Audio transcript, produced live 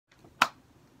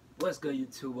What's good,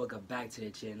 YouTube? Welcome back to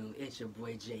the channel. It's your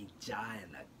boy Jay John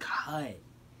in the cut.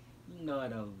 You know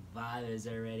the vibe is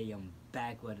already. I'm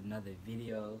back with another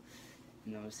video.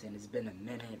 You know what I'm saying? It's been a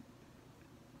minute.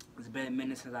 It's been a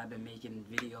minute since I've been making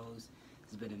videos.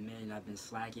 It's been a minute. I've been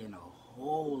slacking a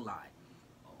whole lot.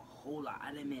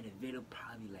 I done made a video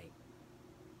probably like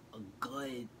a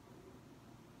good,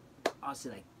 I'll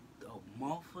say like a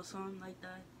month or something like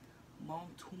that.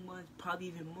 Month, 2 months, probably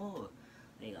even more.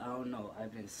 Like, I don't know.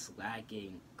 I've been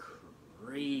slacking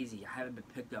crazy. I haven't been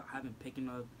picking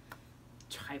up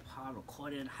tripod,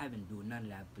 recording. I haven't doing none of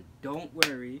that. But don't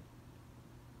worry.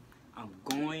 I'm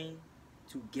going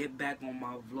to get back on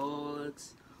my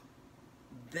vlogs.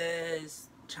 This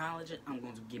challenge, I'm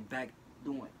going to get back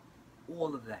doing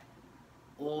all of that.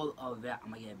 I'm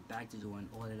going to get back to doing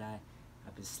all of that.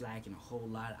 I've been slacking a whole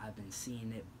lot. I've been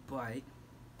seeing it. But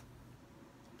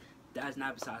that's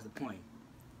not besides the point.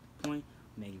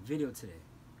 Make a video today.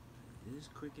 This is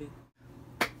cricket.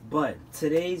 But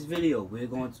today's video, we're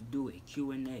going to do a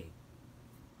Q&A.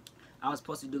 I was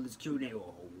supposed to do this Q&A a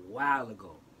while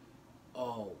ago,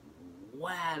 but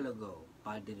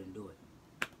I didn't do it.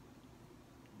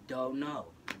 Don't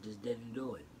know. I just didn't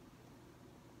do it.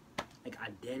 Like,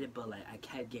 I did it, but like I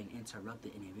kept getting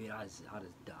interrupted in the video. I said,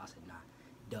 nah,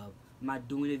 dub. I'm not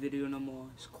doing the video no more.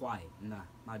 It's quiet. Nah,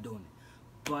 I'm not doing it.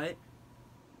 But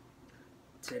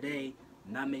today,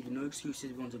 I'm not making no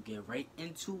excuses. We're going to get right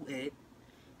into it.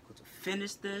 We're going to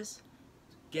finish this,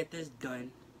 get this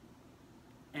done,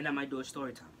 and I might do a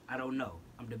story time. I don't know.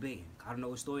 I'm debating. I don't know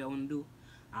what story I want to do.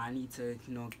 I need to,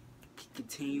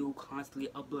 continue constantly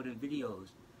uploading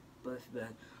videos. But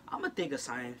I'm going to think of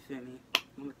something, feel me?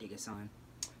 I'm going to think of something.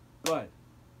 But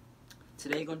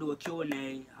today, we're going to do a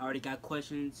Q&A. I already got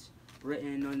questions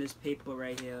written on this paper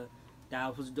right here that I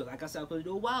was supposed to do. Like I said, I was supposed to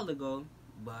do a while ago,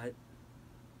 but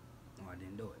I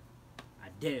didn't do it. I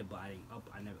did it, but I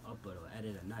never uploaded or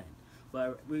edited or nothing.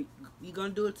 But we gonna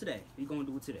do it today.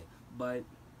 But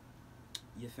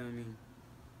you feel me?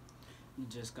 We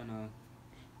just gonna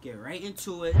get right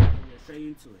into it. Get straight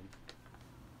into it.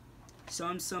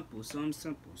 Something simple.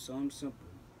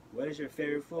 What is your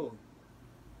favorite food?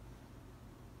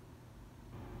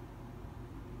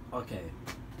 Okay.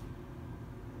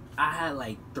 I had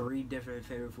like 3 different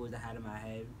favorite foods I had in my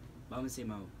head. But I'm gonna say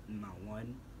my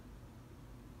one.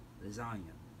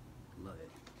 Lasagna. Love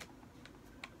it.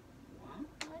 What?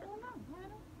 I don't know.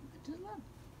 I just love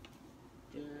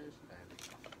it.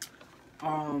 I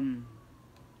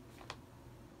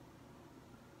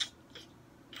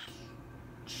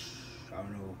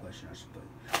don't know what question I should put.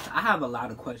 I have a lot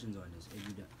of questions on this. If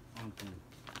you don't,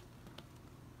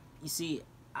 you see,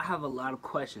 I have a lot of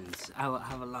questions. I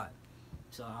have a lot.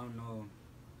 So I don't know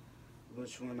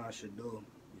which one I should do.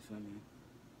 You feel me?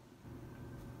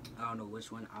 I don't know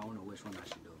which one I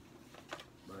should do.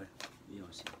 But we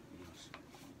gonna see.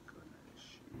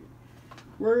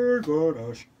 We're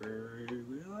gonna see.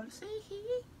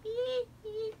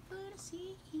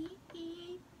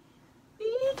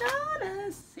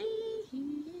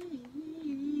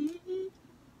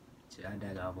 See, I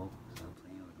did our vocals. So I'm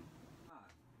playing with them.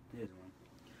 Here's one.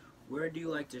 Where do you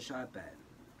like to shop at?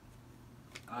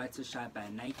 I like to shop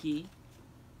at Nike,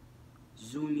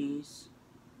 Zumiez,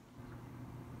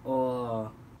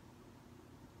 or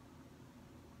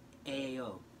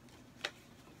AAO.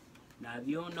 Now, if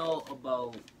you don't know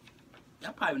about,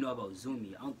 y'all probably know about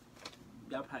Zumiez. Y'all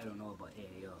probably don't know about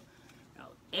AAO. Now,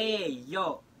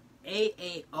 AAO.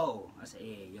 I said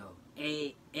AAO.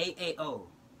 AAO.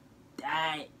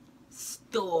 That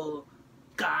store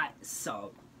got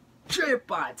some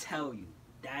drip, I tell you.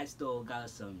 That store got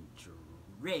some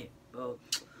drip, bro.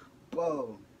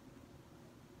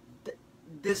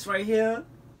 This right here,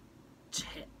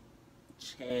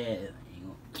 chair,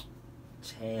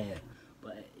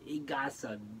 but it got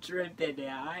some drip in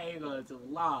there. I ain't gonna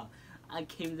lie. I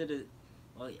came to the,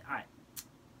 alright. I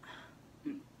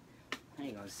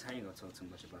ain't gonna talk too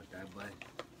much about that, but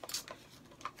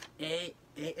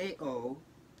AAO,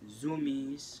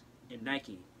 Zumiez, and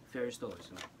Nike favorite stores.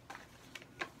 So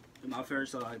my favorite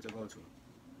store I like to go to.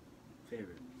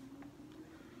 Favorite.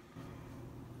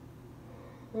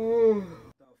 The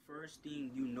first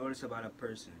thing you notice about a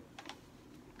person.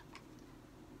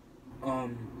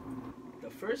 The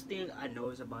first thing I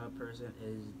notice about a person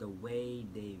is the way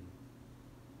they.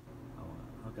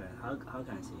 Oh, okay. How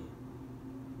can I say it?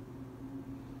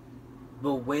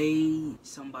 The way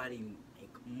somebody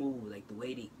move, like the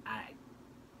way they act.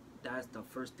 That's the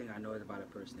first thing I notice about a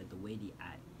person. Like the way they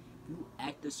act. If you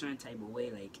act a certain type of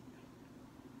way, like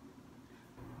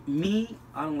me,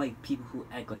 I don't like people who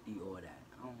act like they all that.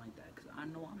 I don't like that because I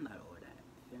know I'm not all that.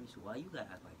 You feel me? So why you gotta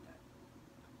act like that?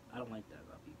 I don't like that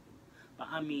about people. But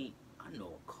I mean, I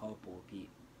know a couple of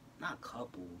people, not a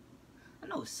couple. I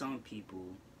know some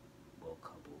people, well, a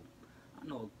couple. I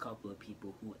know a couple of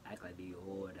people who act like they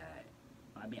all that.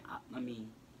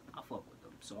 I fuck with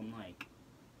them, so I'm like,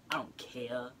 I don't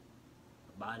care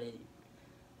about it,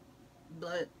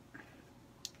 but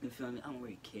you feel me? I don't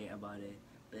really care about it,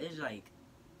 but it's like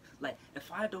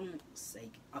if I don't say,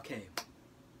 okay,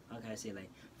 I say like,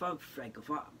 if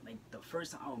I like the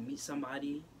first time I will meet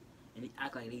somebody and they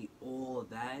act like they all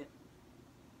that,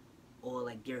 or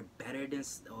like they're better than,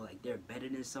 or like they're better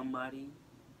than somebody,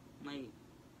 like,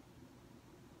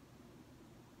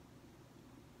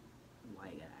 why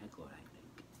you gotta act like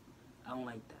that? I don't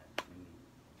like that. I mean,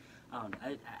 I don't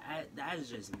know. That's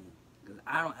just me. Cause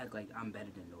I don't act like I'm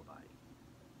better than nobody.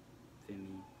 Feel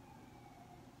me?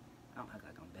 I don't act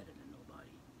like I'm better than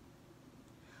nobody.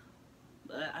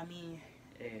 But I mean,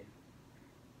 eh,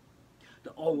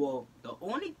 the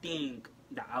only thing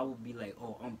that I would be like,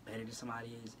 oh, I'm better than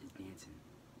somebody is dancing.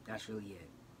 That's really it.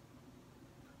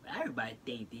 But everybody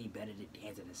think they better than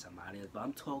dancing than somebody else. But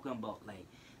I'm talking about like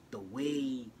the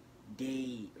way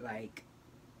they like.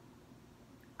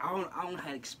 I don't know how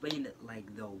to explain it.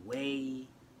 Like the way,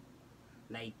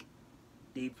 like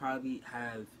they probably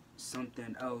have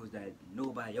something else that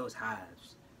nobody else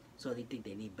has, so they think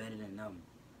they need better than them,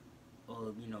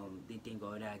 or you know they think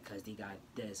all that because they got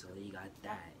this or they got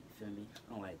that. You feel me?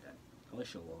 I don't like that. Don't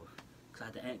show off. Cause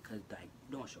at the end,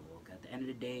 don't show off. 'Cause at the end of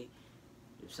the day,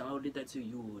 if somebody did that to you,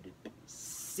 you would be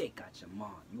sick at your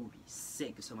mom. You would be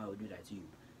sick if somebody would do that to you.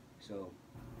 So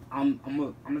I'm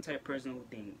a type of person who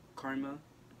think karma.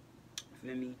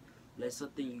 Feel me? Let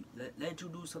you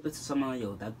do something to somebody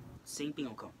else. That same thing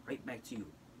will come right back to you.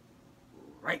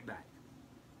 Right back.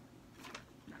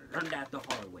 Now learn that the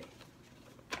hard way.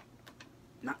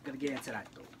 Not gonna get into that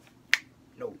though.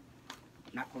 No.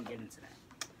 Not gonna get into that.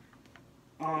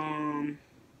 I'm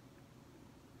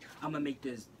gonna make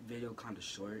this video kinda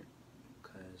short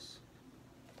cause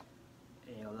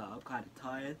hey, I'm kinda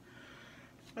tired.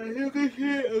 I think I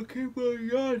can't keep on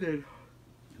yawning.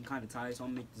 I'm kinda tired, so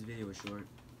I'm gonna make this video short.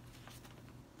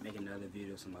 Make another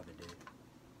video some other day.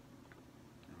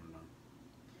 I don't know.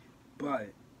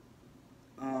 But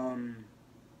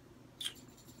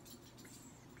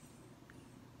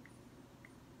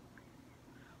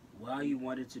why you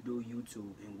wanted to do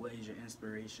YouTube and what is your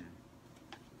inspiration?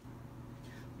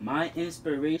 My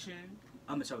inspiration,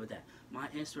 I'm gonna start with that. My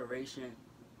inspiration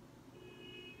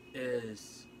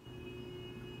is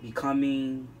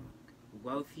becoming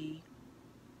wealthy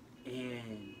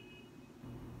and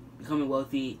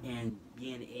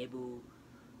being able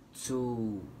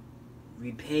to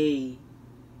repay,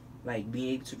 like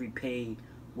being able to repay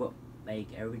what, like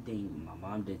everything my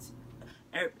mom did,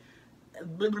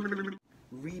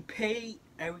 repay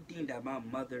everything that my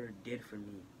mother did for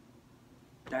me.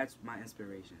 That's my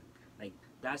inspiration. Like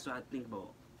that's what I think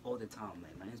about all the time.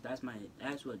 Like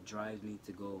that's what drives me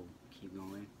to go keep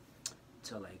going.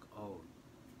 To like, oh,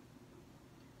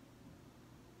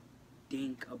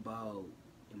 think about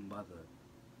your mother.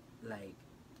 Like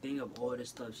think of all the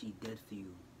stuff she did for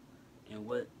you, and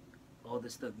what all the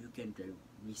stuff you can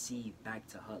receive back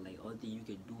to her. Like all that you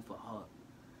can do for her.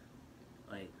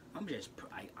 Like I'm just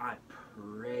I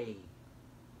pray.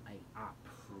 Like I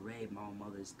pray my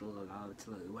mother is still alive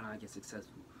till when I get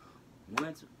successful.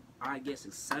 Once I get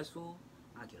successful,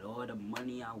 I get all the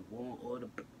money I want,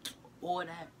 all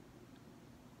that.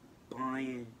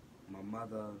 Buying my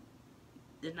mother.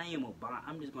 It's not even buy.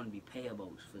 I'm just gonna be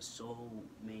payable for so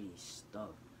many stuff.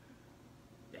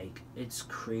 Like it's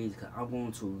crazy. Cause I'm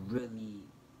going to really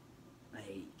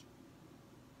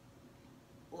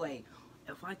like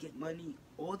if I get money,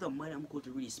 all the money I'm going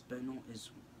to really spend on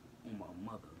is on my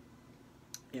mother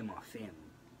and my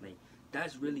family. Like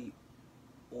that's really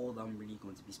all I'm really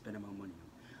going to be spending my money on.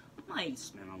 I might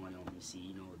spend my money on me, see,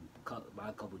 you know, buy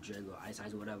a couple drugs or ice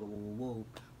or whatever, whoa.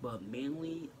 But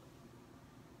mainly,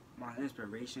 my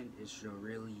inspiration is to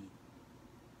really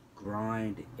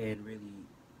grind and really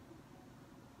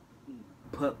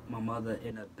put my mother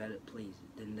in a better place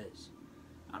than this.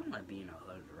 I don't want to be in the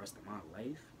hood the rest of my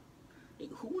life.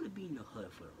 Like, who want to be in the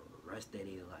hood for the rest of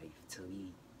their life till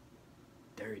he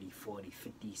 30, 40,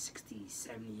 50, 60,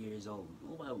 70 years old?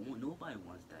 Nobody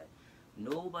wants that.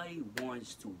 Nobody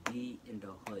wants to be in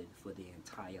the hood for their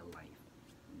entire life.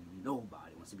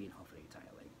 Nobody wants to be in the hood for their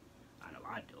entire life. I know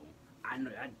I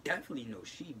don't. I definitely know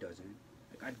she doesn't.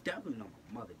 Like, I definitely know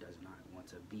my mother does not want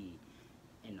to be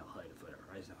in the hood for the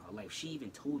rest of her life. She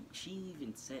even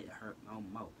said her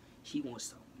own mouth, she wants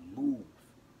to move.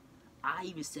 I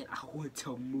even said I want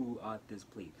to move out this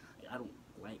place. Like, I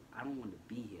don't want to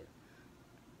be here.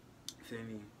 Feel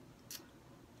me?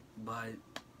 But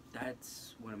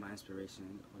that's one of my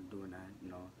inspirations on doing that.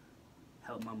 You know,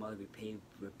 help my mother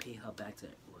repay her back to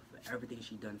for everything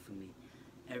she done for me,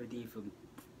 everything from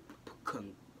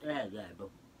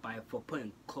but for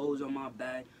putting clothes on my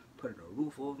back, putting a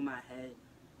roof over my head,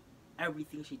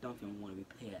 everything she done for me, I want to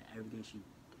repay her.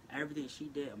 Everything she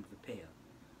did, I'm gonna repay her.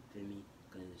 Feel me?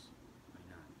 Cause right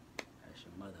now, that's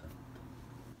your mother.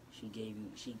 She gave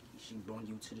you, she brought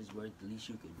you to this world. The least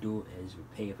you could do is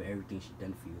repay her for everything she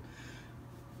done for you.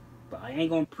 But I ain't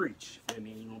gonna preach. Feel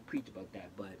me? I ain't gonna preach about that.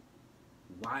 But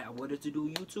why I wanted to do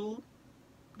YouTube?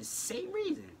 The same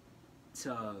reason,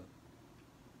 to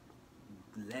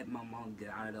let my mom get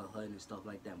out of the hood and stuff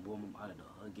like that, move mom out of the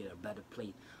hood, get a better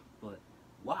place. But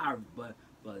why? But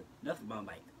nothing about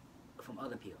like from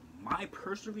other people. My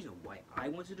personal reason why I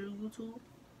want to do YouTube,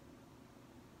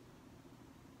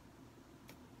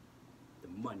 the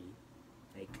money.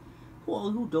 Like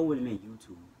who don't want to make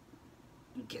YouTube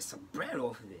and get some bread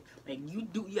off of it? Like you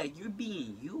do, like you're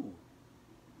being you.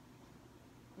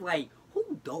 Like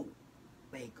who don't?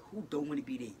 Like who don't want to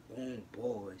be their own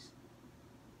boss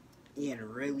and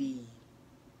really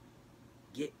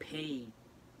get paid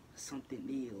for something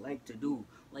they like to do?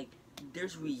 Like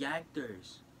there's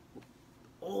reactors.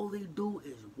 All they do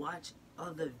is watch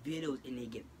other videos and they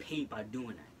get paid by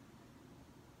doing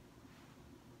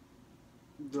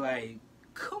that. Like,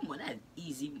 come on, that's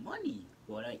easy money.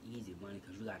 Well, that's easy money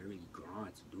because you gotta really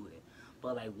grind to do it.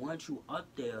 But like once you up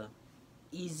there,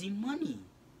 easy money.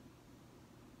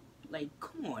 Like,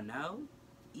 come on now.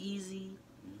 Easy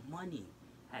money.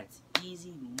 That's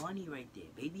easy money right there,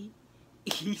 baby.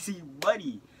 Easy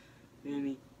money. You know what I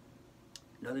mean?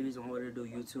 Another reason I wanted to do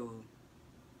YouTube,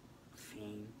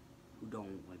 fame. Who don't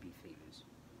want to be famous?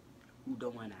 Who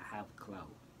don't want to have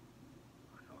clout?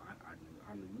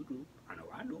 I know you do. I know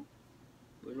I do.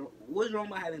 What's wrong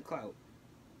with having clout?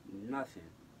 Nothing.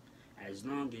 As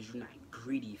long as you're not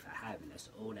greedy for having. That's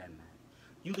all that matters.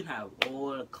 You can have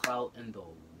all the clout in the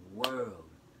world,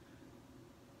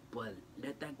 but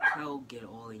let that clout get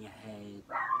all in your head.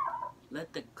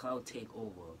 Let the clout take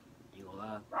over. You gonna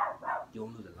lie, you'll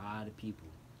lose a lot of people.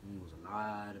 You lose a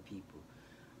lot of people.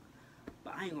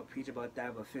 But I ain't gonna preach about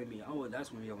that. But feel me,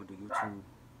 that's when I want to do YouTube.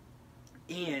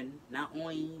 And not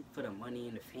only for the money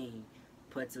and the fame,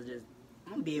 but to just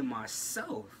I'm being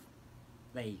myself.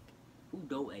 Like who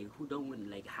don't want to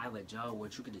like have a job where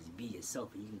you can just be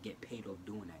yourself and you can get paid off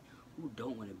doing that? Who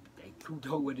don't want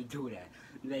to do that?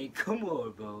 Like come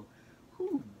on, bro.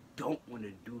 Who don't want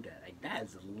to do that? Like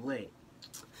that's lit.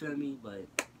 Feel me? But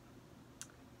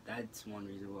that's one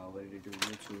reason why I wanted to do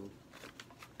YouTube.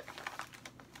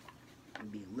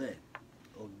 And be lit.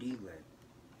 OD lit.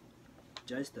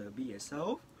 Just to be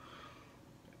yourself.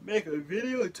 Make a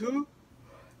video too.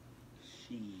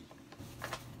 She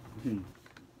could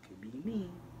be me.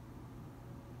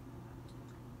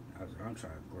 That's what I'm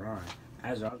trying to grind.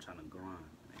 That's what I'm trying to grind.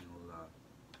 I ain't gonna lie.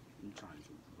 I'm trying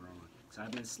to grind. So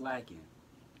I've been slacking.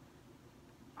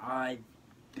 I've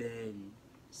been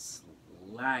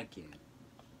slacking.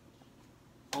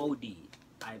 OD.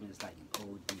 I've been slacking.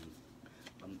 OD.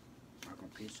 I'm not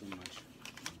gonna pay so much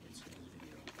into this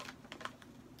video.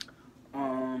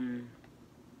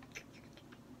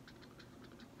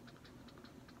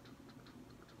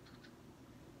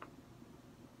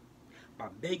 My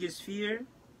biggest fear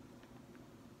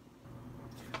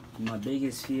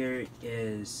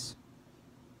is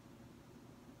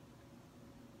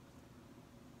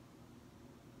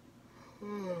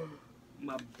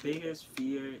my biggest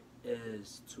fear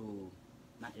is to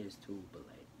not is to but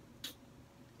like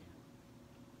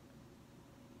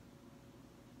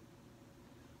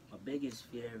my biggest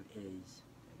fear is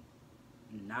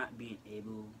not being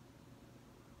able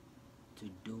to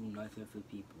do nothing for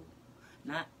people.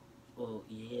 Not to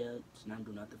not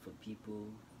do nothing for people,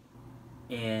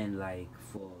 and like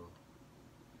for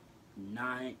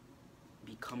not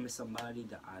becoming somebody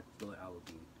that I thought I would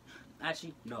be.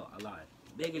 Actually, no, a lot.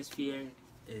 Biggest fear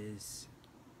is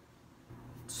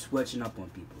switching up on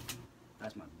people.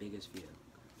 That's my biggest fear.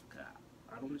 Cause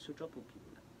I don't want to switch up on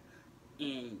people.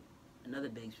 And another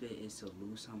big fear is to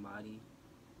lose somebody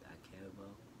that I care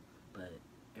about. But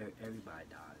everybody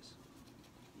dies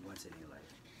once in their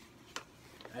life.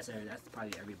 That's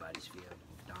probably everybody's fear of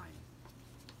dying.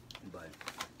 But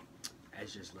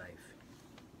that's just life.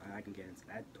 I can get into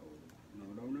that though. No.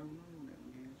 Let me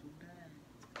get into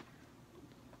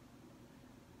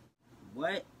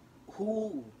that.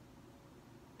 Who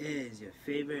is your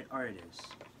favorite artist?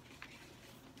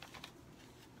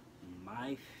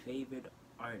 My favorite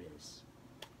artist.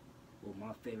 Well,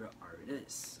 my favorite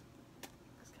artist.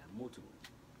 It's got multiple.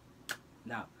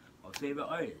 Now, my favorite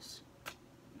artist.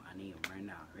 My I need them right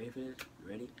now. Ready for this?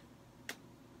 Ready?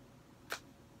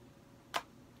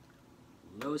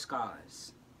 Lil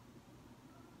Skies,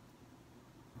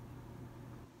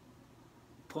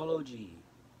 Polo G,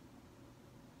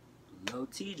 Lil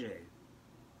TJ,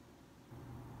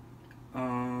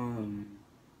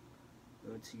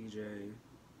 Lil TJ,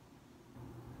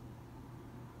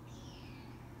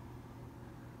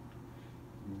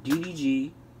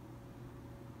 DDG,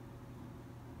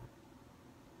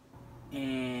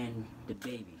 and The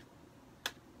Baby.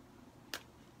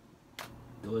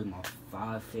 Those are my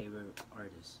 5 favorite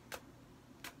artists.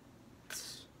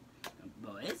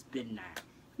 Bro, it's been that.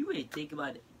 You really think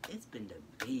about it, it's been The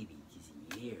Baby this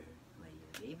year.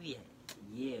 Like, The Baby,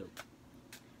 yeah,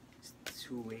 it's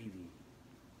too wavy.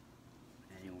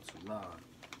 And it was too long.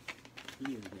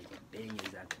 He was making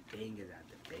bangers after bangers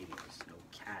after bangers. No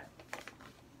cap.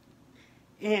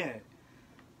 And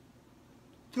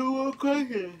 2 more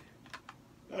questions.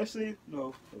 Actually,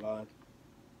 no, a lot.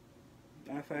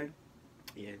 Matter of fact,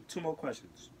 yeah, 2 more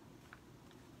questions.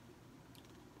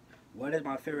 What is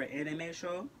my favorite anime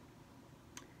show?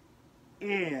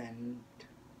 And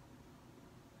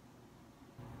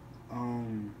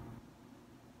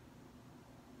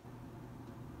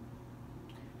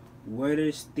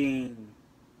weirdest thing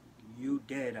you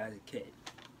did as a kid?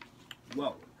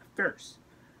 Well, first,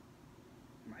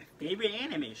 my favorite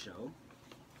anime show.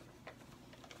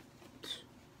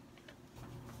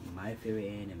 My favorite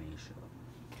anime show.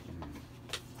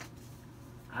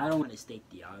 I don't want to state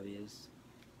the obvious,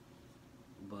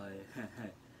 but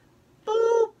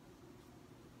boop.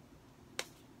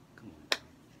 Come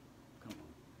on,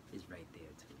 it's right there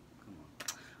too. Come on.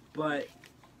 But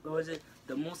what was it?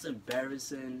 The most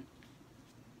embarrassing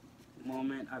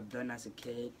moment I've done as a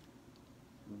kid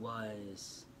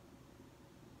was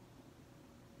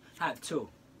I have 2.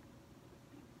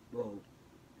 Well,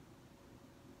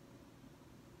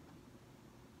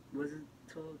 was it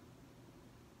 2?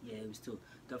 Yeah, it was 2.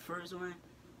 The first one,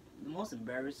 the most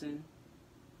embarrassing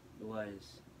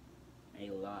was I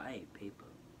ate paper.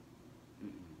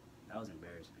 That was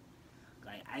embarrassing.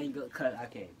 Like I ain't go cut.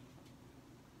 Okay.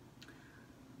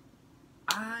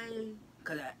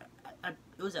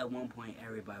 It was at one point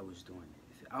everybody was doing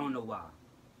it. I don't know why.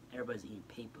 Everybody's eating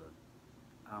paper.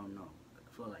 I don't know. I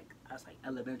feel like I was like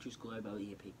elementary school. Everybody was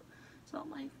eating paper. So I'm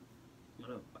like, what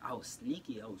up? I was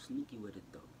sneaky with it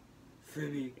though. Feel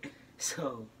me?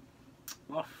 So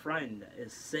my friend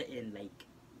is sitting like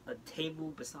a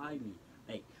table beside me.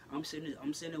 Like I'm sitting at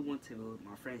one table.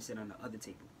 My friend sitting on the other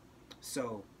table.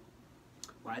 So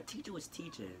while the teacher was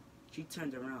teaching, she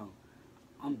turned around.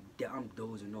 I'm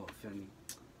dozing off, feel me?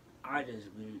 I was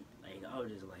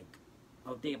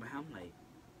thinking about how I'm like,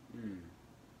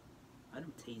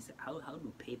 how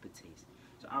do paper taste?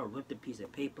 So I ripped a piece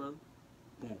of paper,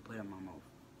 boom, put it in my mouth.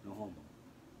 No homo.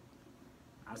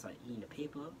 I was like eating the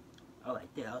paper. I was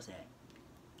like that. I was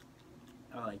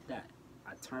like that.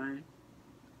 I turned.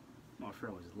 My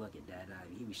friend was looking at that.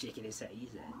 He was shaking his head. He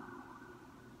said,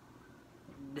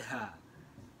 nah.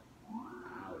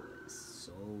 I was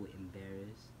so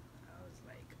embarrassed. I was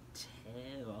like,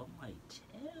 chill. I'm like,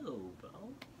 chill, bro.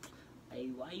 Like,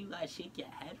 why you gotta shake your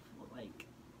head for? Like,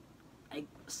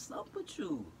 what's up with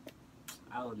you?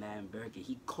 I was mad embarrassed.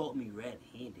 He caught me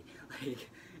red-handed. Like,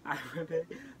 I put it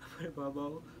in my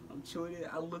mouth. I'm chewing it.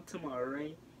 I looked to my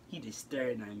right. He just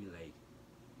staring at me like,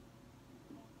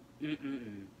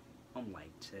 I'm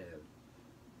like, chill.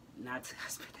 Not to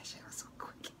spit that shit out so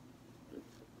quick.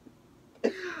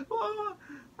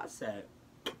 I said,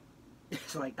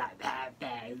 it's like that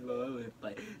bad,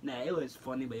 but nah, it was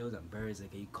funny, but it was embarrassing.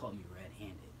 He caught me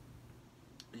red-handed.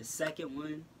 The second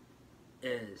one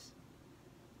is,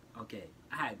 okay,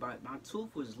 my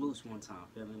tooth was loose one time.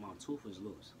 Feel me? My tooth was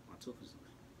loose.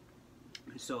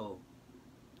 So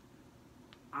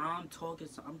I'm talking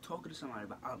to somebody,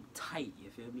 but I'm tight. You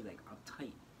feel me? Like I'm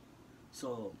tight.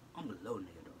 So I'm a little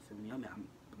nigga though. Feel me? I mean,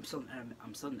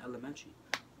 I'm still in elementary.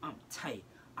 I'm tight.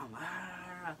 I'm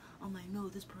like, no,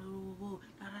 this person,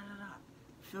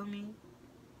 feel me?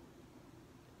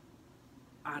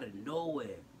 Out of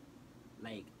nowhere,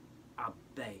 like, I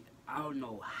don't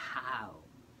know how,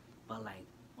 but like,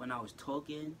 when I was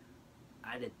talking,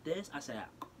 I did this, I said,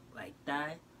 like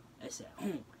that, I said,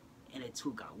 and it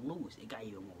too got loose, it got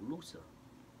even more looser.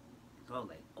 So I was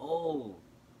like, oh,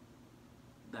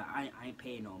 but I ain't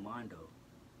paying no mind though.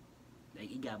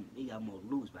 Like, it got more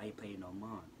loose, but I ain't paying no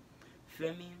mind.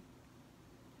 Feel me?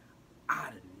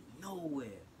 Out of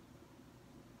nowhere,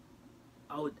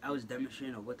 I was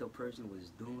demonstrating what the person was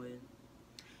doing.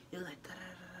 He was like da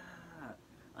da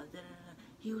da da da.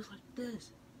 He was like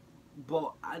this,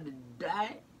 but I did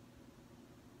that.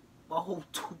 My whole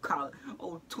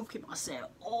tooth came out. I said,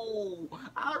 oh,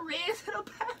 I ran to the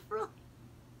bathroom.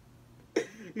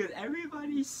 Because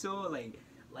everybody saw,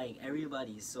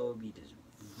 everybody saw me just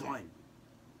run.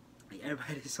 Like,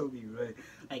 everybody saw me run.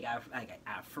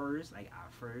 At first,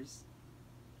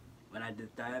 when I did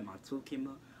that, my tooth came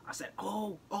out. I said,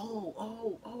 oh.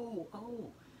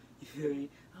 You feel me?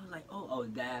 I was like, oh,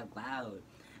 that loud.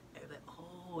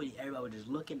 Everybody was just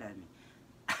looking at me.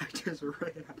 I just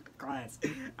ran out of class.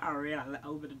 I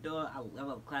opened the door. I left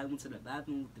out of class, went to the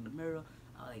bathroom, looked in the mirror.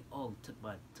 I was like, oh, took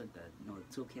the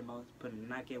tooth came out, put it in the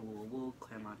napkin,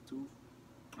 clean my tooth.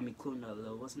 Clean the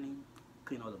little, what's the name?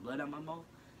 Clean all the blood out of my mouth.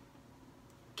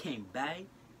 Came back.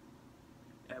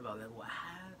 Everybody was like, what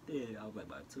happened? I was like,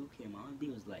 my tooth came out. He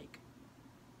was like,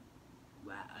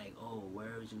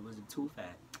 where was the tooth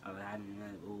at? I was like, I didn't know.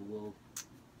 We'll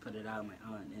put it out. I'm like,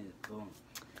 and boom.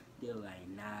 They were like,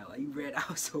 nah, why you ran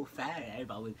out so fast?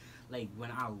 Everybody was like,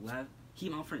 when I left,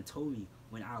 my friend told me,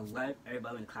 when I left,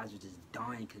 everybody in the class was just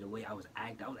dying because the way I was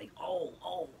acting. I was like,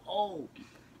 oh.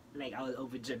 Like, I was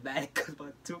over dramatic because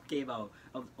my tooth came out.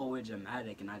 I was over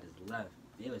dramatic and I just left.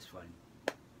 It was funny.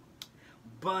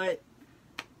 But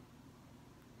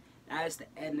that's the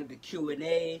end of the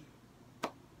Q&A.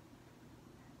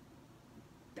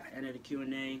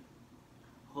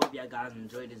 Hope y'all guys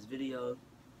enjoyed this video.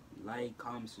 Like,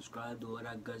 comment, subscribe, do all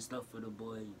that good stuff for the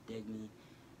boy. You dig me?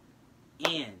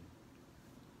 And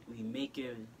we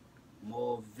making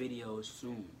more videos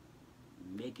soon.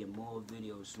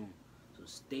 So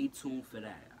stay tuned for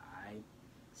that. Alright?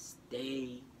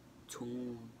 Stay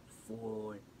tuned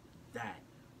for that.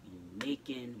 We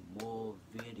making more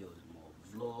videos, more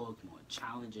vlogs, more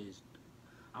challenges.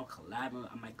 I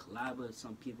might collab with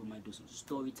some people, might do some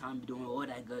story time, doing all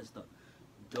that good stuff.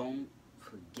 Don't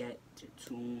forget to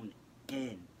tune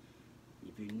in.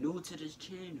 If you're new to this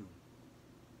channel,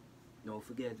 don't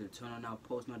forget to turn on our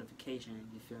post notification.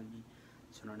 You feel me?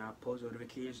 Turn on our post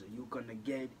notification so you're gonna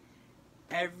get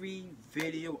every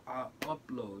video I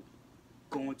upload.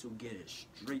 Going to get it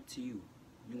straight to you.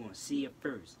 You want to see it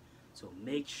first. So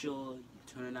make sure you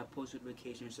turn on that post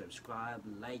notification, subscribe,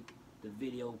 like the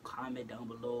video, comment down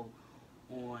below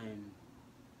on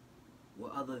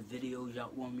what other videos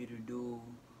y'all want me to do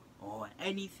or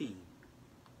anything.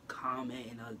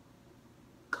 Comment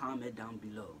down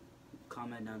below.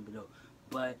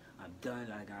 But I'm done.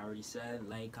 Like I already said,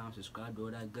 like, comment, subscribe, do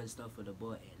all that good stuff for the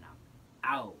boy, and I'm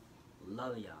out.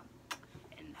 Love y'all,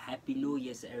 and Happy New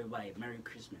Year to everybody. Merry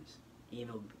Christmas.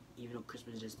 Even though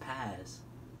Christmas just passed.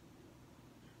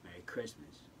 Merry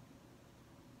Christmas.